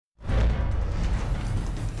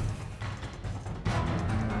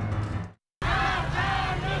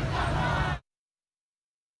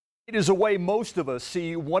It is a way most of us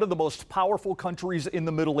see one of the most powerful countries in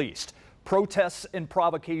the Middle East. Protests and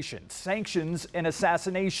provocations, sanctions and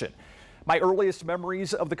assassination. My earliest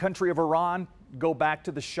memories of the country of Iran go back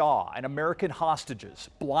to the Shah and American hostages,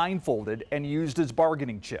 blindfolded and used as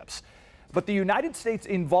bargaining chips. But the United States'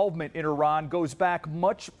 involvement in Iran goes back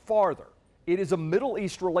much farther. It is a Middle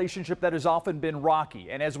East relationship that has often been rocky.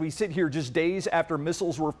 And as we sit here just days after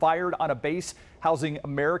missiles were fired on a base housing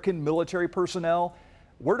American military personnel,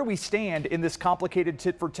 where do we stand in this complicated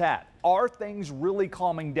tit for tat? Are things really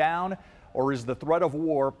calming down, or is the threat of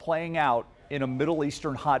war playing out in a Middle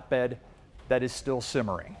Eastern hotbed that is still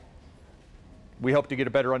simmering? We hope to get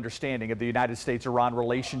a better understanding of the United States-Iran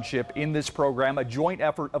relationship in this program, a joint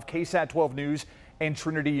effort of KSAT 12 News and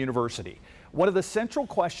Trinity University. One of the central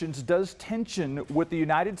questions, does tension with the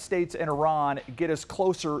United States and Iran get us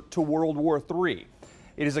closer to World War III?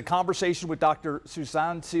 It is a conversation with Dr.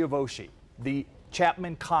 Sussan Siavoshi, the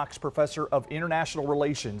Chapman Cox Professor of International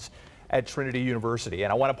Relations at Trinity University.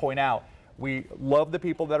 And I want to point out, we love the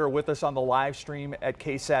people that are with us on the live stream at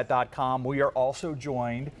KSAT.com. We are also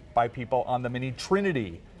joined by people on the many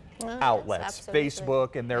Trinity outlets,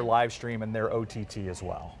 Facebook and their live stream and their OTT as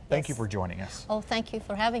well. Thank you for joining us. Oh, thank you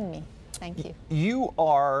for having me. Thank you. You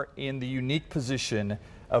are in the unique position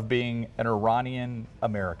of being an Iranian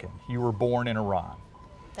American. You were born in Iran.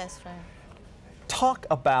 That's right. Talk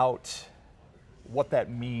about what that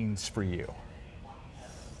means for you.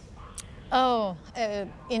 Oh,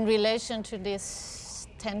 in relation to this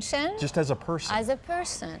tension? Just as a person. As a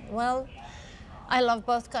person. Well, I love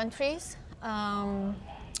both countries. I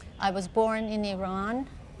was born in Iran,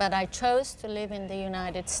 but I chose to live in the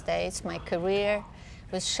United States. My career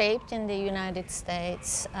was shaped in the United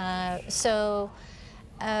States.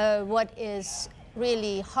 What is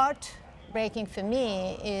really heartbreaking for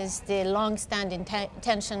me is the long-standing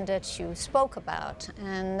tension that you spoke about,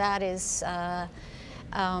 and that is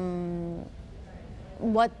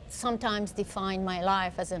what sometimes defined my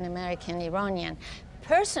life as an American Iranian.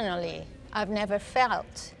 Personally, I've never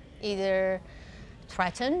felt either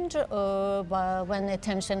threatened or when the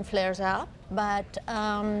tension flares up, but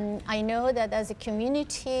I know that as a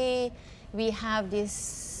community we have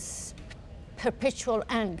this perpetual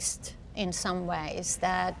angst in some ways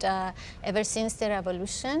that ever since the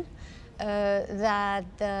revolution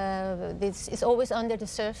this is always under the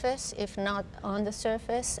surface, if not on the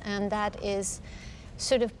surface, and that is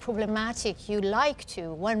sort of problematic.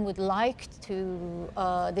 One would like to,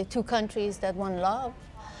 the two countries that one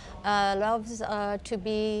loves to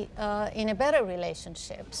be in a better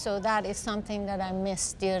relationship. So that is something that I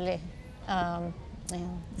miss dearly.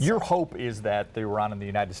 Your hope is that Iran and the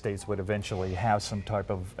United States would eventually have some type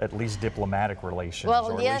of at least diplomatic relations,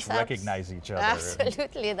 or at least recognize each other.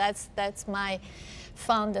 Absolutely, that's my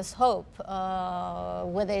fondest hope.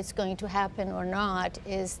 Whether it's going to happen or not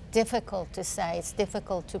is difficult to say, it's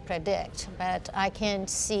difficult to predict, but I can't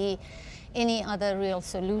see any other real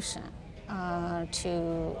solution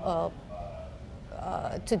to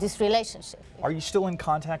this relationship. Are you still in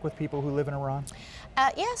contact with people who live in Iran?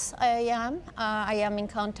 Yes, I am. I am in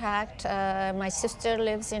contact. My sister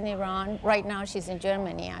lives in Iran. Right now she's in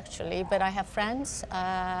Germany, actually, but I have friends.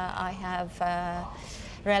 I have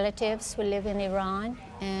relatives who live in Iran,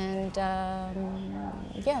 and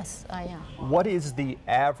yes, I am. What is the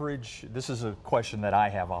average, this is a question that I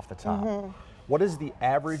have off the top, what does the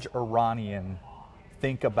average Iranian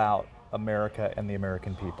think about America and the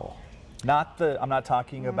American people? I'm not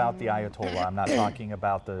talking about the Ayatollah, I'm not talking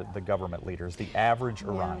about the government leaders, the average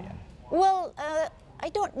Iranian. Well, I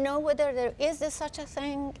don't know whether there is such a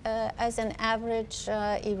thing as an average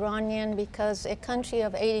Iranian, because a country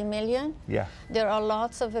of 80 million, there are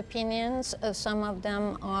lots of opinions. Some of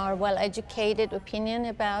them are well-educated opinion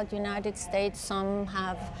about the United States. Some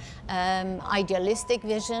have idealistic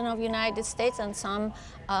vision of United States, and some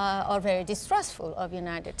are very distrustful of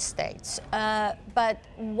United States. But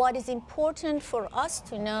what is important for us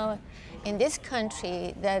to know in this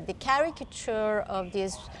country, that the caricature of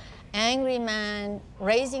this angry man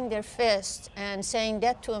raising their fist and saying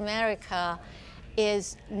death to America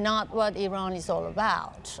is not what Iran is all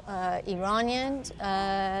about. Iranians,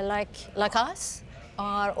 like us,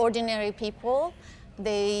 are ordinary people.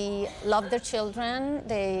 They love their children.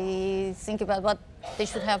 They think about what they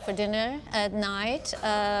should have for dinner at night.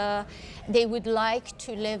 They would like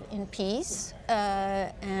to live in peace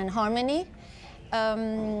and harmony.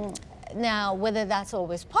 Now, whether that's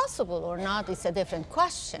always possible or not is a different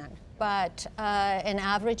question. but an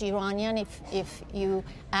average Iranian, if you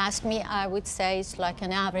ask me, I would say it's like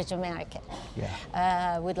an average American.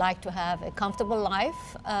 Yeah. Would like to have a comfortable life,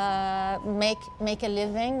 make a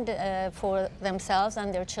living for themselves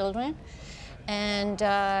and their children. And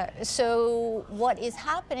so what is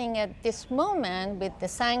happening at this moment with the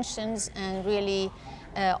sanctions and really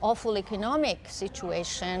awful economic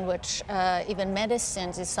situation, which even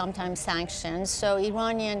medicines is sometimes sanctioned. So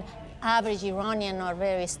average Iranian are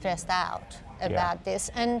very stressed out about this.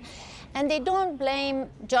 And they don't blame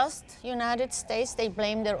just United States, they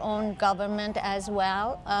blame their own government as well.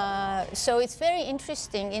 So it's very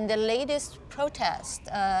interesting. In the latest protest,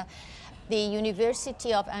 the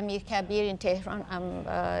University of Amir Kabir in Tehran,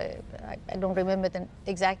 I don't remember the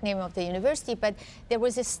exact name of the university, but there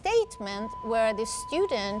was a statement where the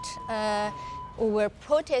student who were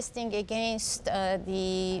protesting against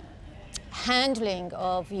the handling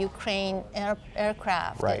of Ukraine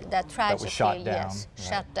aircraft that tragically shot down.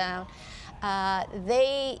 Shut down.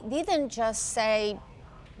 They didn't just say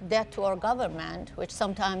death to our government, which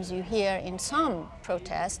sometimes you hear in some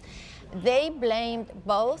protests. They blamed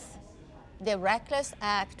both the reckless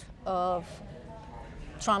act of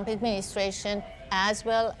Trump administration as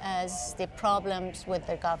well as the problems with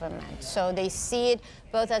the government. So they see it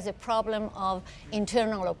both as a problem of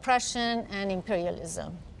internal oppression and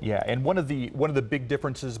imperialism. Yeah, and one of the big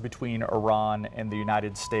differences between Iran and the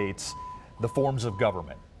United States, the forms of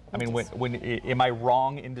government. I mean, am I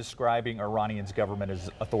wrong in describing Iranian's government as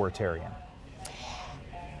authoritarian?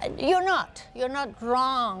 You're not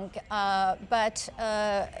wrong, but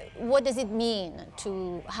what does it mean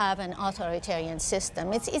to have an authoritarian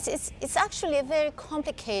system? It's actually a very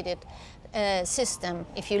complicated system.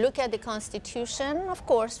 If you look at the Constitution, of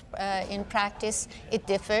course, in practice it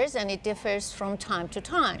differs, and it differs from time to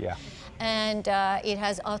time. Yeah. And it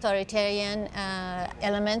has authoritarian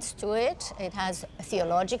elements to it. It has a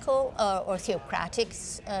theological or theocratic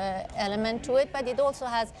element to it, but it also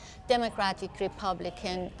has democratic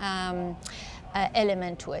republican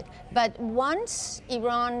element to it. But once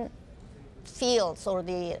Iran feels, or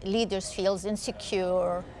the leaders feels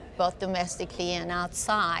insecure, both domestically and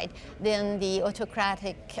outside, then the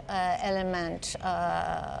autocratic element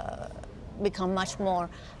become much more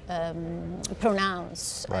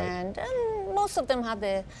pronounced, and most of them have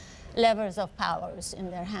the levers of powers in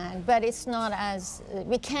their hand. But it's not as,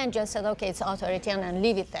 we can't just say, okay, it's authoritarian and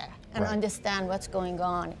leave it there and understand what's going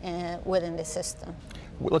on within the system.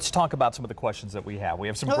 Well, let's talk about some of the questions that we have. We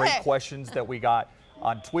have some great questions that we got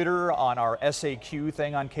on Twitter, on our SAQ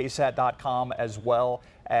thing on KSAT.com, as well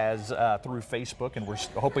as through Facebook, and we're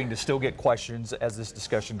hoping to still get questions as this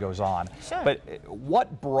discussion goes on. Sure. But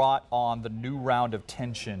what brought on the new round of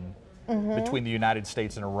tension between the United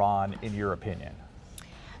States and Iran, in your opinion?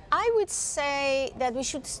 I would say that we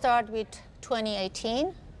should start with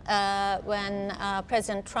 2018, when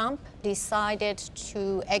President Trump decided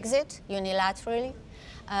to exit unilaterally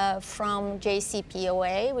from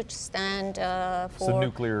JCPOA, which stand for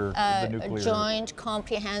the Joint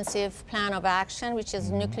Comprehensive Plan of Action, which is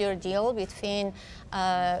a nuclear deal between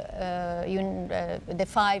the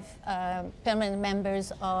 5 permanent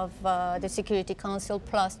members of the Security Council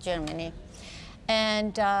plus Germany.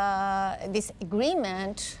 And this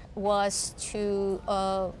agreement was to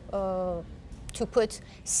put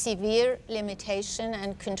severe limitation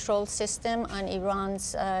and control system on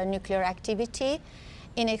Iran's nuclear activity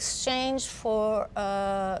in exchange for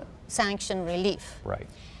sanction relief. Right.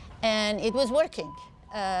 And it was working.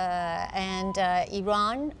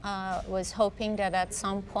 Iran was hoping that at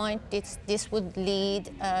some point this would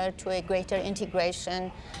lead to a greater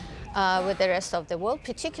integration with the rest of the world,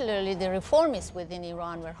 particularly the reformists within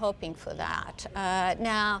Iran were hoping for that.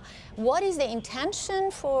 Now, what is the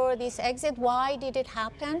intention for this exit? Why did it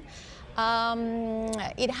happen?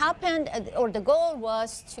 It happened, or the goal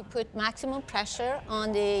was to put maximum pressure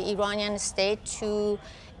on the Iranian state to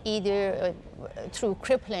either through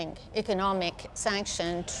crippling economic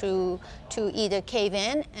sanction to either cave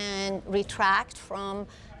in and retract from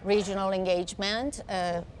regional engagement,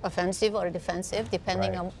 offensive or defensive,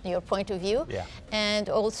 depending on your point of view, and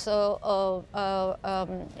also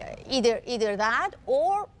either that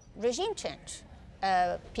or regime change.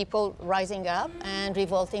 People rising up and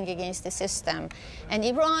revolting against the system. And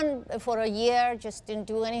Iran, for a year, just didn't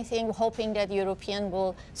do anything, hoping that European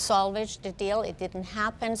will salvage the deal. It didn't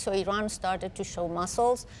happen, so Iran started to show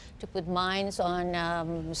muscles, to put mines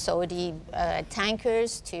on Saudi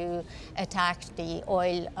tankers, to attack the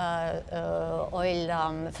oil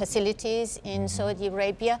facilities in Saudi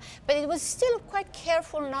Arabia. But it was still quite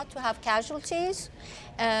careful not to have casualties.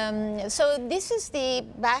 So this is the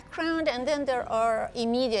background, and then there are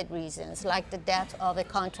immediate reasons, like the death of a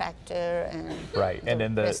contractor and right, and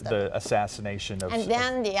then the assassination of, and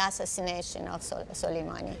then the assassination of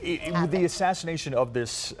Soleimani. The assassination of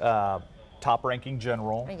this top-ranking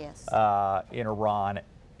general yes. In Iran.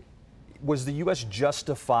 Was the U.S.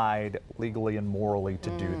 justified legally and morally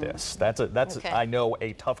to do this? That's okay. I know,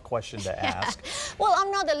 a tough question to ask. Well,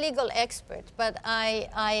 I'm not a legal expert, but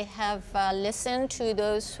I have listened to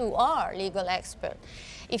those who are legal experts.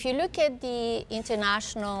 If you look at the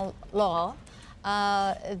international law,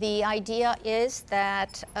 the idea is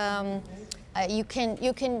that you can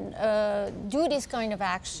do this kind of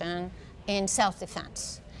action in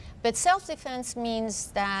self-defense. But self-defense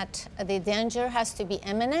means that the danger has to be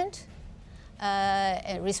imminent,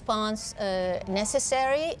 a response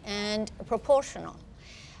necessary and proportional.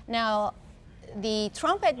 Now, the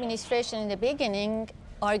Trump administration in the beginning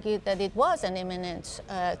argued that it was an imminent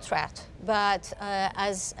threat, but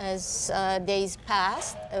as days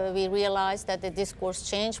passed, we realized that the discourse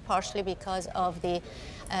changed, partially because of the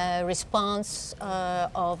response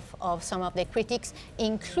of some of the critics,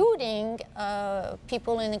 including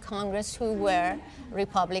people in the Congress who were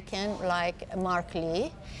Republican, like Mark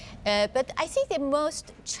Lee. But I think the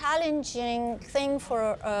most challenging thing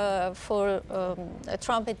for the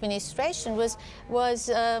Trump administration was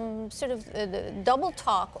sort of the double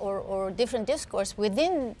talk or different discourse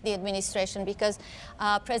within the administration, because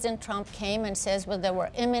President Trump came and says, well, there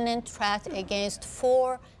were imminent threat against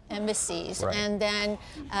 4 embassies, right. And then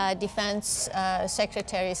Defense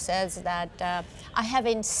Secretary says that I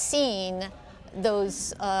haven't seen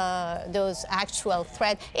those actual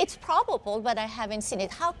threats. It's probable, but I haven't seen it.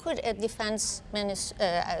 How could a defense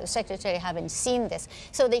secretary haven't seen this?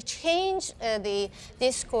 So they changed the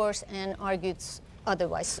discourse and argued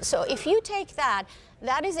otherwise. So if you take that,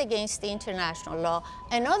 that is against the international law.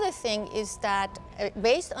 Another thing is that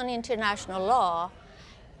based on international law,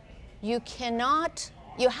 you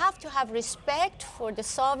have to have respect for the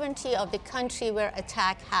sovereignty of the country where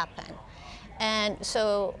attack happened. And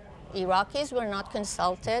so Iraqis were not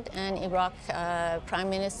consulted, and Iraq Prime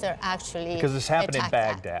Minister actually because this happened in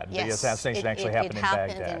Baghdad. That. Yes. The assassination actually happened in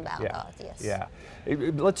Baghdad. In Baghdad. Yeah. Yes.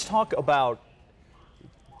 Yeah. Let's talk about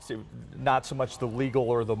not so much the legal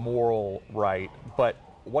or the moral right, but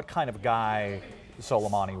what kind of guy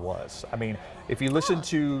Soleimani was. I mean, if you listen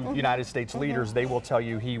to United States leaders, they will tell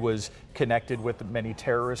you he was connected with many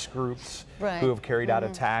terrorist groups who have carried out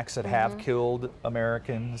attacks that have killed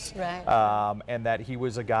Americans, and that he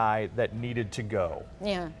was a guy that needed to go.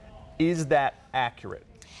 Yeah. Is that accurate?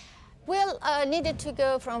 Well, needed to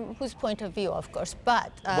go from whose point of view, of course,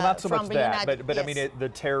 but well, not so from much that, United, but I mean the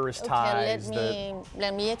terrorist ties.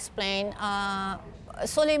 Let me explain.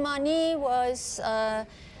 Soleimani was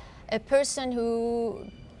a person who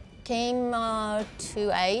came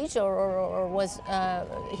to age, or was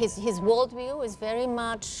his worldview was very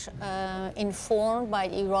much informed by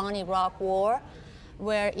the Iran-Iraq war,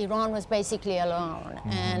 where Iran was basically alone,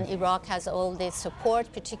 and Iraq has all this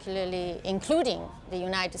support, particularly including the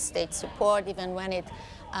United States support, even when it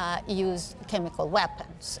used chemical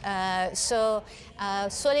weapons. So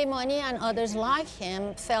Soleimani and others like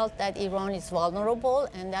him felt that Iran is vulnerable,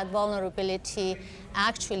 and that vulnerability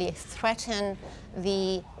actually threatened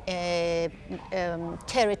the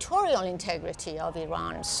territorial integrity of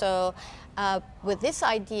Iran. So with this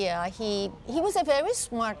idea, he was a very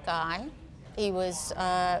smart guy. He was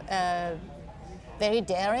a very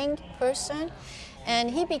daring person, and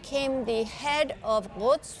he became the head of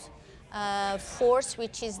Quds force,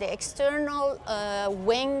 which is the external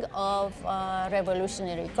wing of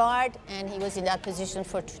Revolutionary Guard, and he was in that position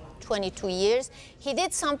for 22 years. He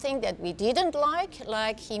did something that we didn't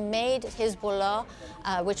like he made Hezbollah,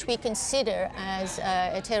 which we consider as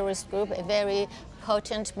a terrorist group, a very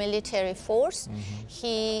potent military force.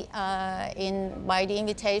 He, by the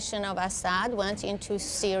invitation of Assad, went into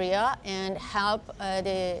Syria and helped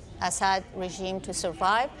the Assad regime to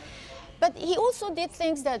survive. But he also did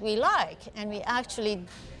things that we like, and we actually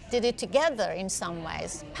did it together in some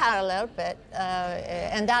ways, parallel, but,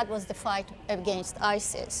 and that was the fight against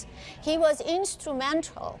ISIS. He was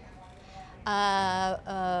instrumental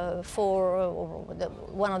for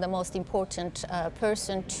one of the most important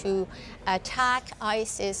person to attack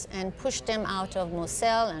ISIS and push them out of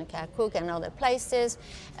Mosul and Kirkuk and other places.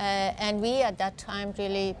 And we at that time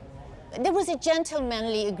really, there was a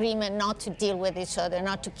gentlemanly agreement not to deal with each other,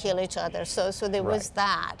 not to kill each other. So there was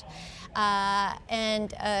that.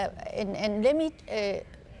 And let me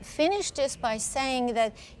finish this by saying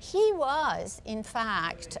that he was, in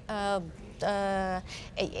fact,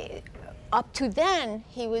 up to then,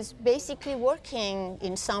 he was basically working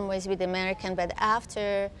in some ways with the American, but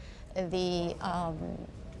after the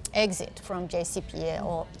exit from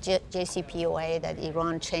JCPOA, that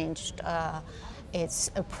Iran changed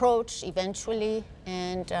its approach eventually,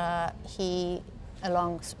 and he,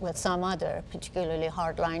 along with some other, particularly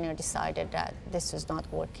hardliner, decided that this was not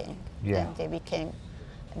working. Yeah. And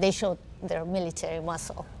they showed their military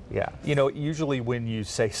muscle. Yeah, you know, usually when you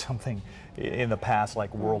say something in the past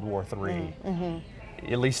like World War III,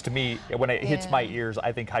 at least to me, when it hits my ears,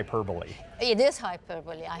 I think hyperbole. It is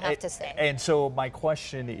hyperbole, I have to say. And so my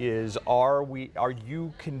question is, are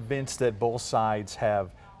you convinced that both sides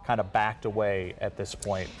have kind of backed away at this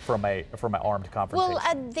point from an armed confrontation? Well,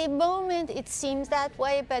 at the moment it seems that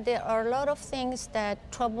way, but there are a lot of things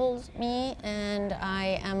that trouble me and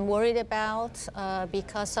I am worried about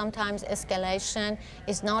because sometimes escalation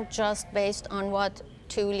is not just based on what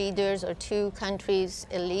two leaders or two countries'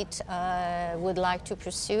 elite would like to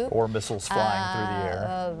pursue. Or missiles flying through the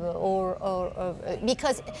air.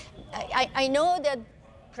 Because I know that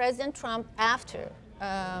President Trump, after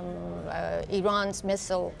Iran's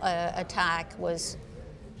missile attack, was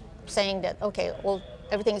saying that, okay,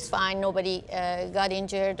 everything is fine, nobody got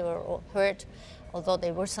injured or hurt, although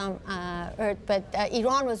there were some hurt. But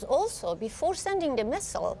Iran was also, before sending the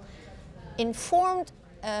missile, informed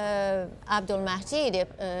Abdul Mahdi,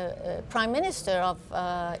 the Prime Minister of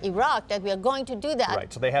Iraq, that we are going to do that,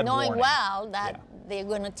 right, so they had knowing warning. well that they're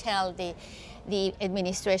going to tell the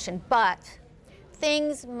administration. But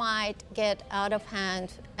things might get out of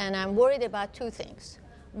hand, and I'm worried about two things.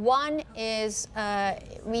 One is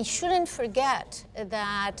we shouldn't forget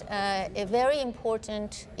that a very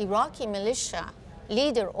important Iraqi militia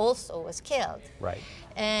leader also was killed. Right.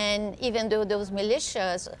 And even though those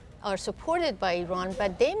militias are supported by Iran,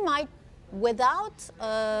 but they might, without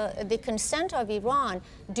the consent of Iran,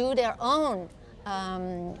 do their own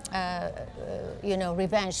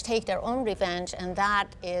revenge, take their own revenge, and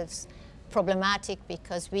that is problematic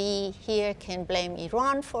because we here can blame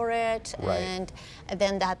Iran for it, right, and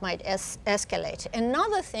then that might escalate.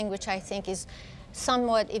 Another thing which I think is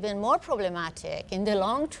somewhat even more problematic in the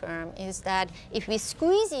long term is that if we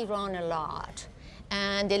squeeze Iran a lot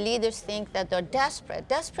and the leaders think that they're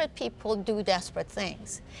desperate people do desperate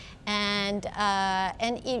things, and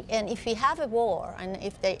if we have a war and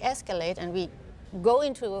if they escalate and we go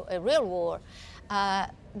into a real war,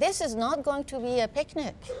 this is not going to be a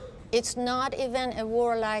picnic. It's not even a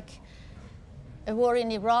war like a war in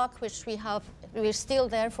Iraq, which we're still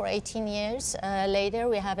there for 18 years later.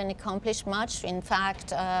 We haven't accomplished much. In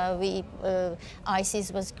fact,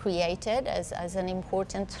 ISIS was created as an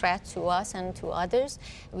important threat to us and to others.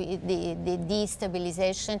 The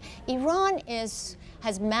destabilization. Iran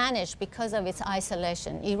has managed, because of its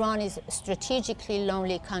isolation. Iran is a strategically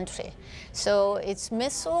lonely country. So its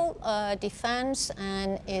missile defense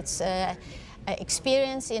and its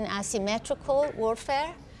experience in asymmetrical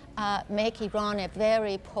warfare make Iran a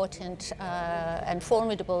very potent and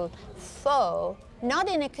formidable foe, not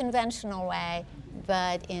in a conventional way,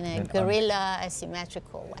 but in a guerrilla,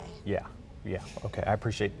 asymmetrical way. Yeah, yeah, okay. I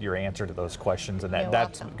appreciate your answer to those questions, and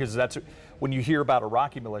that's because that's when you hear about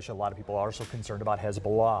Iraqi militia, a lot of people are also concerned about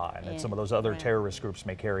Hezbollah, and that some of those other terrorist groups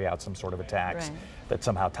may carry out some sort of attacks that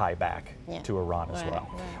somehow tie back to Iran as well.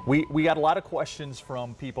 Right. We got a lot of questions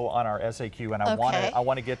from people on our SAQ, and I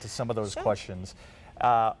want to get to some of those questions.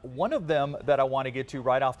 One of them that I want to get to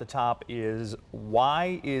right off the top is,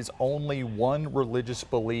 why is only one religious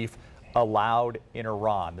belief allowed in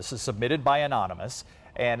Iran? This is submitted by Anonymous,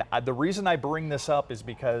 and the reason I bring this up is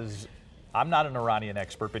because I'm not an Iranian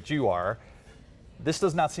expert, but you are. This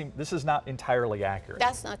is not entirely accurate.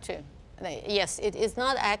 That's not true. Yes, it is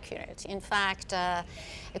not accurate. In fact,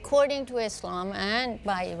 according to Islam and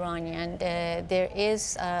by Iranian, there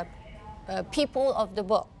is people of the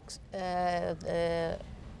book.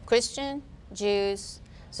 Christian, Jews,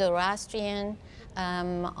 Zoroastrian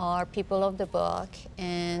are people of the book,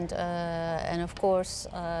 and of course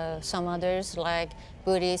some others like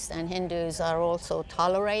Buddhists and Hindus are also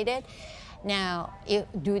tolerated. Now,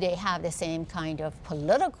 do they have the same kind of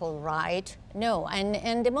political right? No,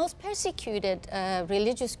 and the most persecuted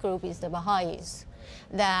religious group is the Baha'is,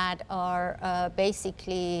 that are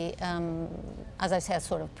basically, as I said,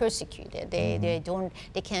 sort of persecuted. They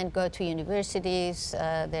can't go to universities.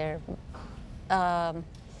 Their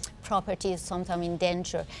property is sometimes in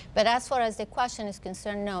danger. But as far as the question is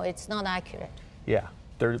concerned, no, it's not accurate. Yeah,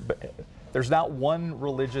 there's not one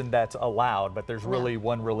religion that's allowed, but there's really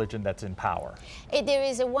one religion that's in power. There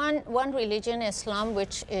is one religion, Islam,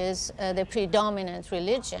 which is the predominant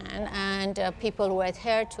religion, and people who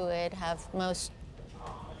adhere to it have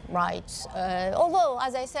rights. Although,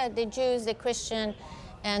 as I said, the Jews, the Christian,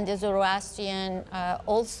 and the Zoroastrian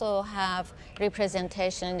also have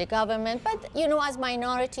representation in the government, but as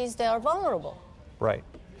minorities, they are vulnerable. Right.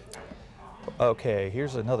 Okay,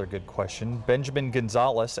 here's another good question. Benjamin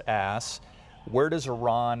Gonzalez asks, where does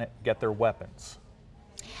Iran get their weapons?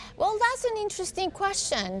 Well, that's an interesting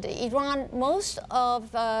question. Most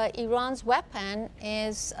of Iran's weapon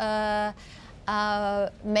is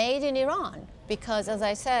made in Iran because, as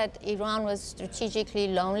I said, Iran was strategically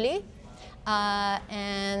lonely.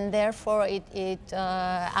 And therefore,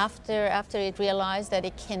 after it realized that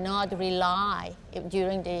it cannot rely,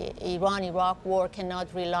 during the Iran-Iraq war,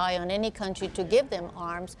 cannot rely on any country to give them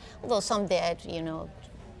arms, although some did,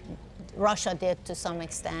 Russia did to some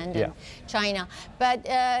extent, and China. But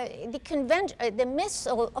the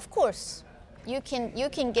missile, of course, you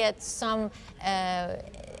can get some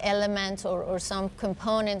element or some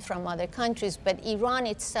component from other countries, but Iran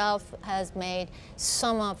itself has made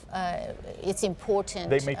some of its important.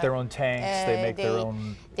 They make their own tanks. They make their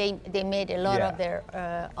own. They made a lot of their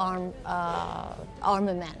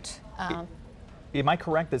armament. Am I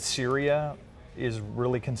correct that Syria is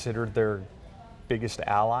really considered their biggest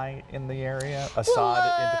ally in the area?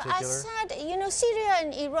 Assad in particular. Assad, Syria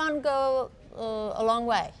and Iran go a long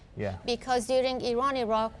way. Yeah. Because during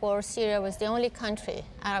Iran-Iraq war, Syria was the only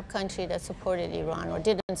Arab country that supported Iran or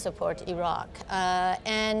didn't support Iraq.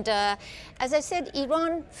 As I said,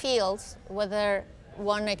 Iran feels, whether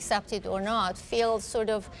one accepts it or not, feels sort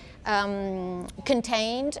of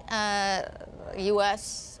contained.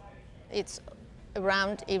 U.S., it's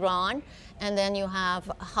around Iran, and then you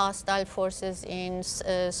have hostile forces in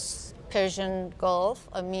Persian Gulf.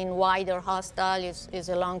 I mean, why they're hostile is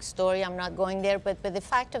a long story. I'm not going there. But the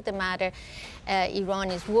fact of the matter,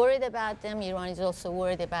 Iran is worried about them. Iran is also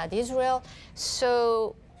worried about Israel.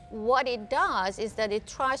 So what it does is that it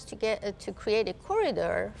tries to create a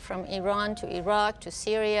corridor from Iran to Iraq to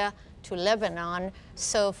Syria to Lebanon.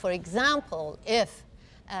 So, for example, if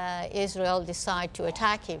Israel decides to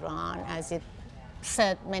attack Iran, as it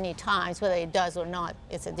said many times, whether it does or not,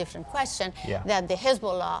 it's a different question, that the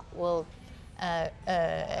Hezbollah will,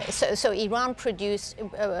 so Iran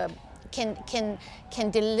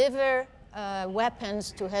can deliver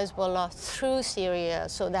weapons to Hezbollah through Syria,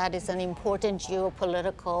 so that is an important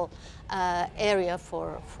geopolitical area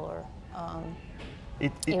for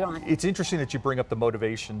Iran. It's interesting that you bring up the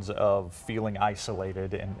motivations of feeling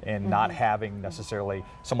isolated and not having necessarily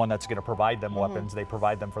someone that's going to provide them weapons. They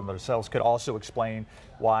provide them for themselves. Could also explain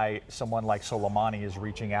why someone like Soleimani is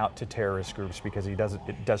reaching out to terrorist groups, because he doesn't,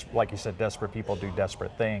 like you said, desperate people do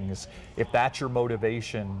desperate things. If that's your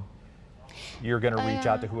motivation, you're going to reach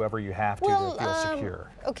out to whoever you have to feel secure.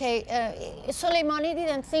 Okay, Soleimani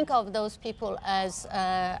didn't think of those people as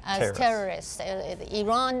terrorists.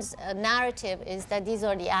 Iran's narrative is that these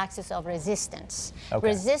are the axis of resistance.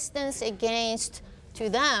 Resistance against, to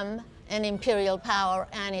them, an imperial power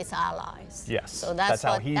and its allies. Yes, so that's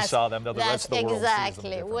how he saw them. The rest of the world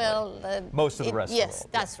exactly. sees them Well, most of the rest of the world. Yes,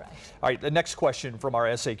 that's right. All right, the next question from our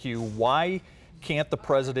SAQ: why can't the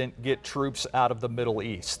president get troops out of the Middle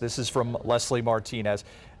East? This is from Leslie Martinez.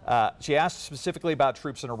 She asked specifically about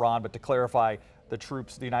troops in Iran, but to clarify, the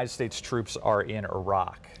United States troops are in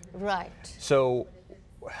Iraq. Right. So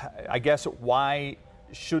I guess why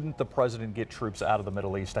shouldn't the president get troops out of the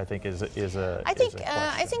Middle East, I think is a question.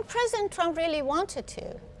 I think President Trump really wanted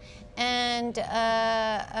to. And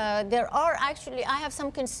there are actually, I have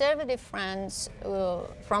some conservative friends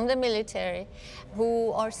from the military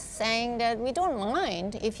who are saying that we don't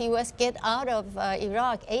mind if U.S. get out of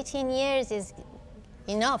Iraq. 18 years is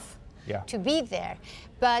enough to be there.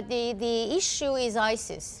 But the issue is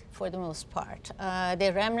ISIS for the most part.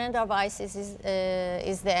 The remnant of ISIS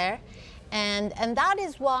is there. And that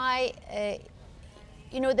is why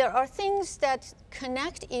there are things that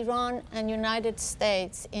connect Iran and United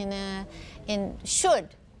States should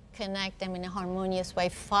connect them in a harmonious way,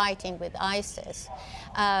 fighting with ISIS.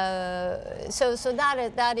 So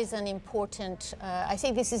that is an important, I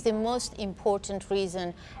think this is the most important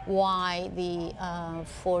reason why the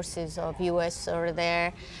forces of U.S. are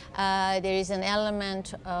there. There is an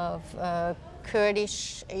element of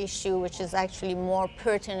Kurdish issue, which is actually more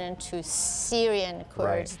pertinent to Syrian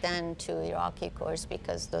Kurds than to Iraqi Kurds,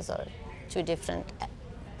 because those are two different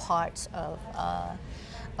parts of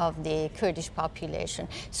the Kurdish population.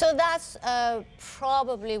 So that's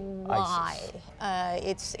probably why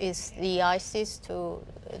it's the ISIS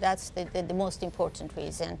that's the most important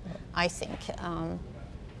reason, I think.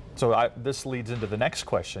 So this leads into the next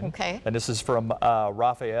question. And this is from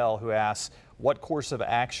Raphael, who asks, what course of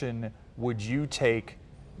action would you take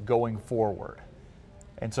going forward?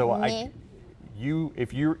 And so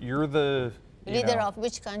if you're the leader of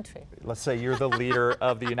which country? Let's say you're the leader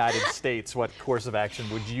of the United States. What course of action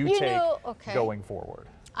would you take going forward?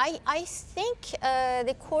 I think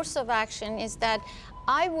the course of action is that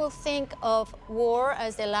I will think of war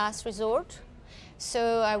as the last resort.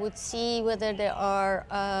 So I would see whether there are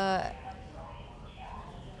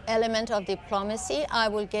element of diplomacy. I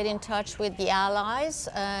will get in touch with the allies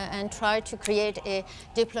and try to create a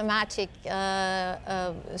diplomatic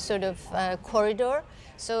sort of corridor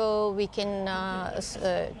so we can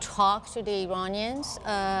talk to the Iranians.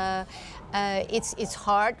 It's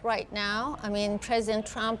hard right now. I mean, President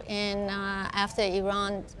Trump, after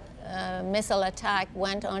Iran missile attack,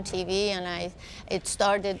 went on TV, and it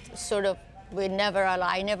started sort of, I never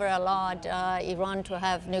allowed Iran to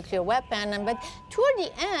have nuclear weapon. But toward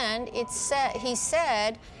the end, he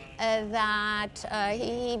said that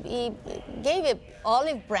he gave an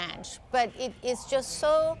olive branch, but it is just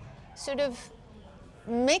so sort of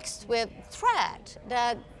mixed with threat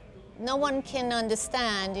that no one can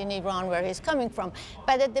understand in Iran where he's coming from.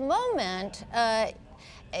 But at the moment,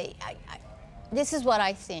 this is what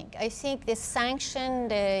I think. I think the sanction,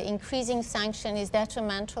 the increasing sanction is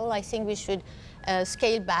detrimental. I think we should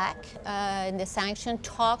scale back in the sanction,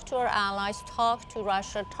 talk to our allies, talk to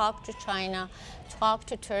Russia, talk to China, talk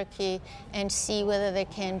to Turkey, and see whether there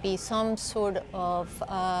can be some sort of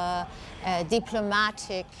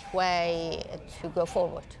diplomatic way to go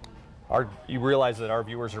forward. You realize that our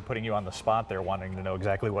viewers are putting you on the spot there, wanting to know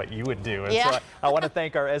exactly what you would do. And yeah. So I want to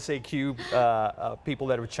thank our SAQ people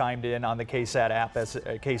that have chimed in on the KSAT app,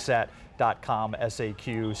 KSAT.com,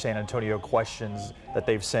 SAQ, San Antonio questions that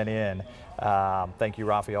they've sent in. Thank you,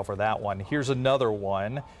 Raphael, for that one. Here's another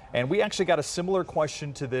one. And we actually got a similar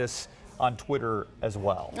question to this on Twitter as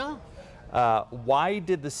well. Oh. Why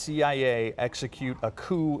did the CIA execute a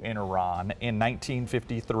coup in Iran in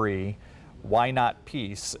 1953? Why not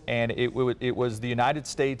peace? And it was the United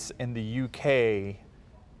States and the UK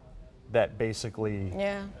that basically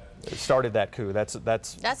started that coup. That's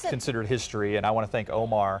considered history, and I want to thank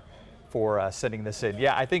Omar for sending this in.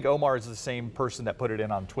 Yeah, I think Omar is the same person that put it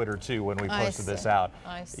in on Twitter too when we posted this out.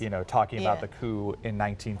 You know, talking about the coup in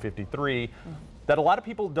 1953 that a lot of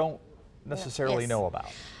people don't necessarily know about.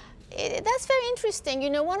 That's very interesting. You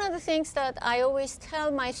know, one of the things that I always tell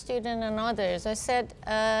my students and others, I said,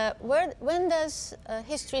 when does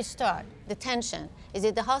history start? The tension. Is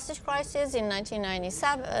it the hostage crisis in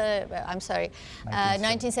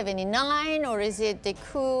 1979, or is it the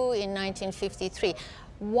coup in 1953?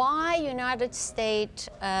 Why United States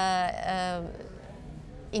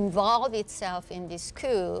involved itself in this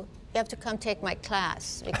coup? You have to come take my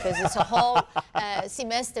class because it's a whole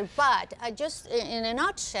semester. But just in a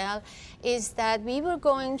nutshell, is that we were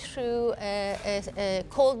going through a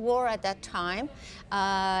Cold War at that time.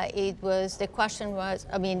 The question was,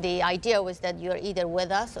 I mean, the idea was that you're either with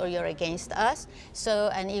us or you're against us. So,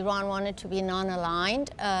 and Iran wanted to be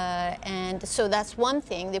non-aligned. And so that's one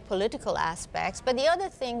thing, the political aspects. But the other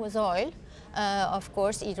thing was oil. Of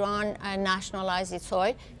course, Iran nationalized its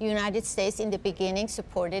oil. United States in the beginning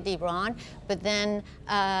supported Iran, but then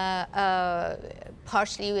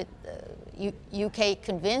partially with UK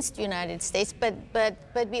convinced United States. But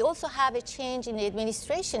we also have a change in the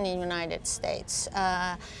administration in the United States,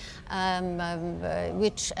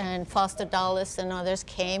 and Foster Dulles and others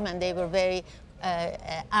came, and they were very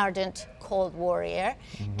ardent Cold Warrior,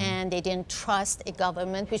 and they didn't trust a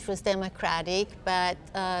government which was democratic but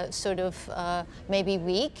sort of maybe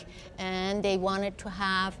weak, and they wanted to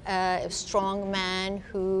have a strong man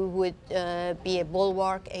who would be a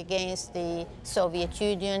bulwark against the Soviet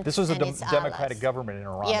Union. This was a democratic government in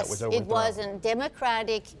Iran that was overthrown. Yes, it was a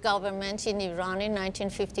democratic government in Iran in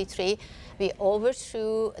 1953. We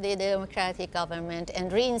overthrew the democratic government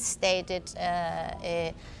and reinstated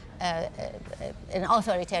an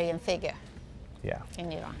authoritarian figure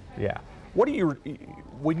in Iran. Yeah. What do you,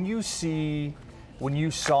 when you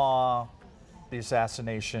saw the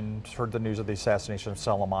assassination, heard the news of the assassination of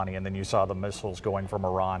Soleimani, and then you saw the missiles going from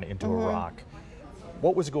Iran into Iraq,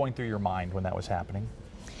 what was going through your mind when that was happening?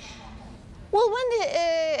 Well, when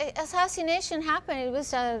the assassination happened, it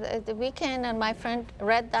was the weekend, and my friend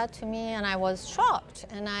read that to me, and I was shocked.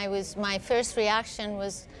 And my first reaction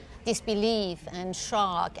was disbelief and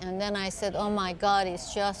shock, and then I said, oh my God,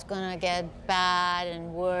 it's just gonna get bad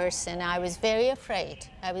and worse, and I was very afraid.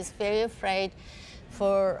 I was very afraid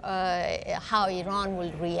for how Iran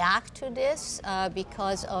will react to this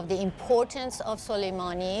because of the importance of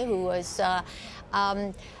Soleimani, who was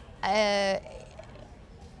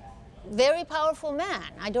very powerful man.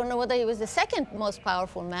 I don't know whether he was the second most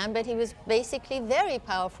powerful man, but he was basically very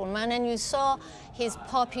powerful man. And you saw his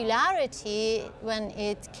popularity when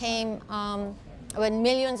it came, when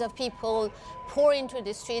millions of people pour into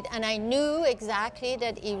the street. And I knew exactly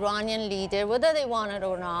that Iranian leader, whether they wanted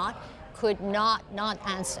or not, could not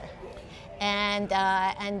answer. And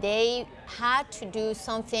they had to do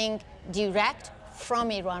something direct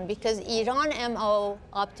from Iran, because Iran MO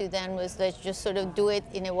up to then was that just sort of do it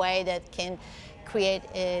in a way that can create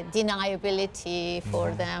a deniability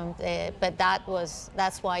for them. But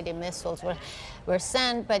that's why the missiles were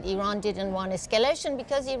sent. But Iran didn't want escalation,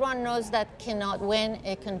 because Iran knows that cannot win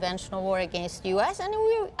a conventional war against U.S. And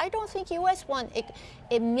I don't think U.S. want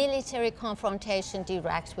a military confrontation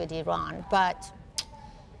direct with Iran. But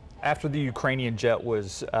after the Ukrainian jet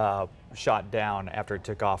was shot down after it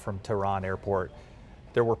took off from Tehran airport,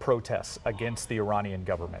 there were protests against the Iranian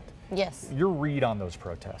government. Yes. Your read on those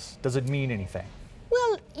protests, does it mean anything?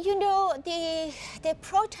 Well, you know, the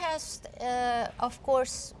protest, of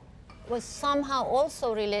course, was somehow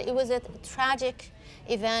also related. It was a tragic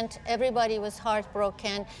event. Everybody was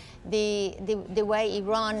heartbroken. The way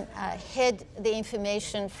Iran hid the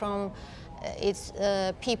information from its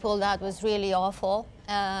people, that was really awful.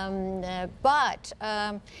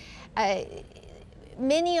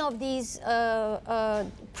 Many of these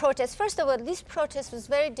protests, first of all, this protest was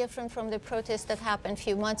very different from the protest that happened a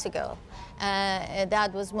few months ago.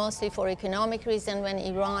 That was mostly for economic reason, when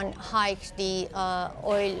Iran hiked the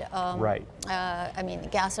oil,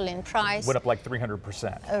 gasoline price. Went up like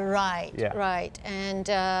 300%. Right, yeah. Right. And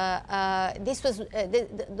this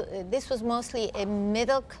was mostly a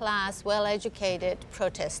middle-class, well-educated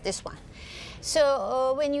protest, this one.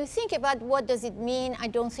 So when you think about what does it mean, I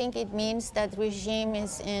don't think it means that regime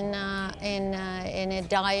is in a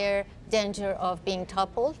dire danger of being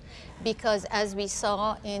toppled, because as we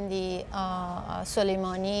saw in the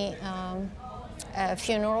Soleimani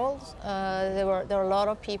funerals, there were a lot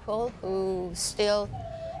of people who still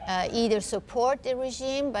either support the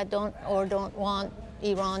regime but don't want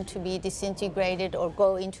Iran to be disintegrated or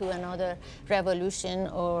go into another revolution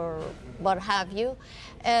or what have you.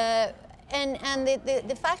 And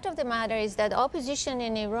the fact of the matter is that opposition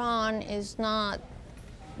in Iran is not,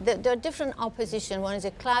 there are different opposition. One is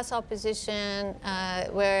a class opposition,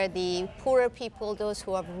 where the poorer people, those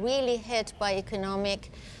who are really hit by economic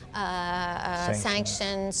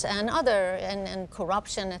sanctions and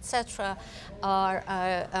corruption, etc.,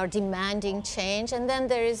 are demanding change. And then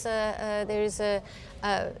there is a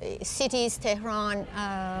cities, Tehran,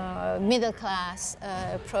 middle class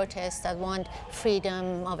protests that want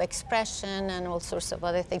freedom of expression and all sorts of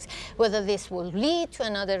other things. Whether this will lead to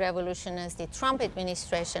another revolution, as the Trump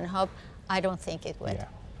administration hoped, I don't think it would. Yeah.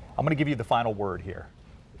 I'm going to give you the final word here.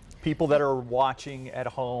 People that are watching at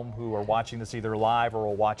home, who are watching this either live or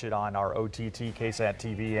will watch it on our OTT KSAT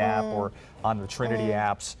TV app or on the Trinity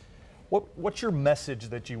apps, what's your message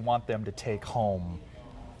that you want them to take home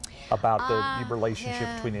about the relationship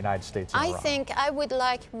between the United States and Iran? I think I would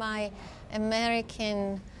like my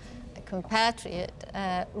American compatriot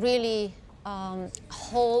really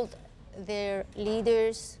hold their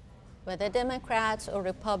leaders, whether Democrats or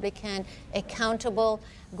Republican, accountable.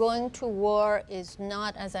 Going to war is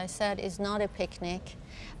not, as I said, is not a picnic.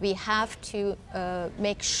 We have to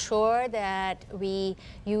make sure that we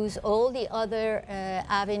use all the other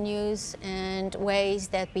avenues and ways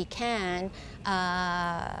that we can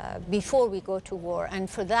before we go to war. And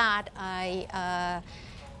for that, I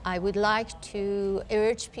would like to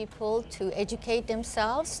urge people to educate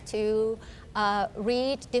themselves, to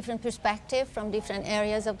read different perspectives from different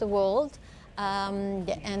areas of the world.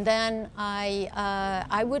 And then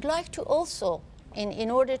I would like to also,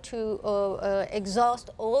 in order to exhaust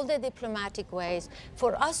all the diplomatic ways,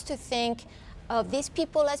 for us to think of these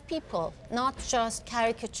people as people, not just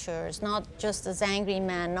caricatures, not just as angry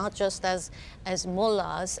men, not just as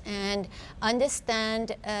mullahs, and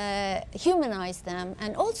understand, humanize them,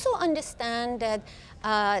 and also understand that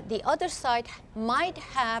the other side might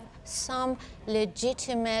have some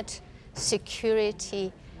legitimate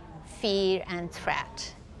security fear and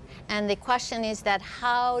threat. And the question is that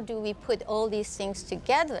how do we put all these things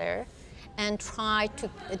together and try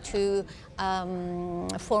to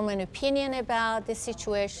form an opinion about the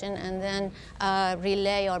situation and then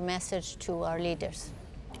relay our message to our leaders.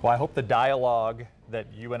 Well, I hope the dialogue that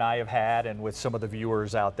you and I have had and with some of the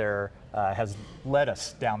viewers out there has led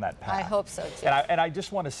us down that path. I hope so too. And I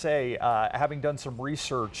just want to say, having done some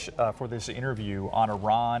research for this interview on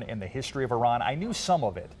Iran and the history of Iran, I knew some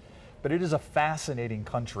of it, but it is a fascinating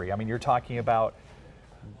country. I mean, you're talking about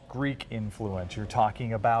Greek influence, you're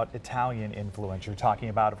talking about Italian influence, you're talking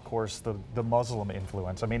about, of course, the Muslim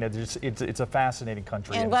influence. I mean, it's a fascinating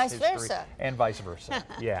country. And vice versa. And vice versa,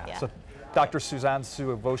 yeah. So, Dr. Sussan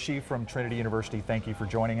Siavoshi from Trinity University, thank you for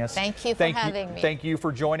joining us. Thank you for having me. Thank you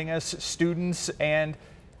for joining us, students and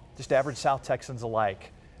just average South Texans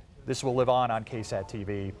alike. This will live on KSAT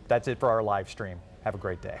TV. That's it for our live stream. Have a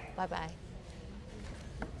great day. Bye-bye.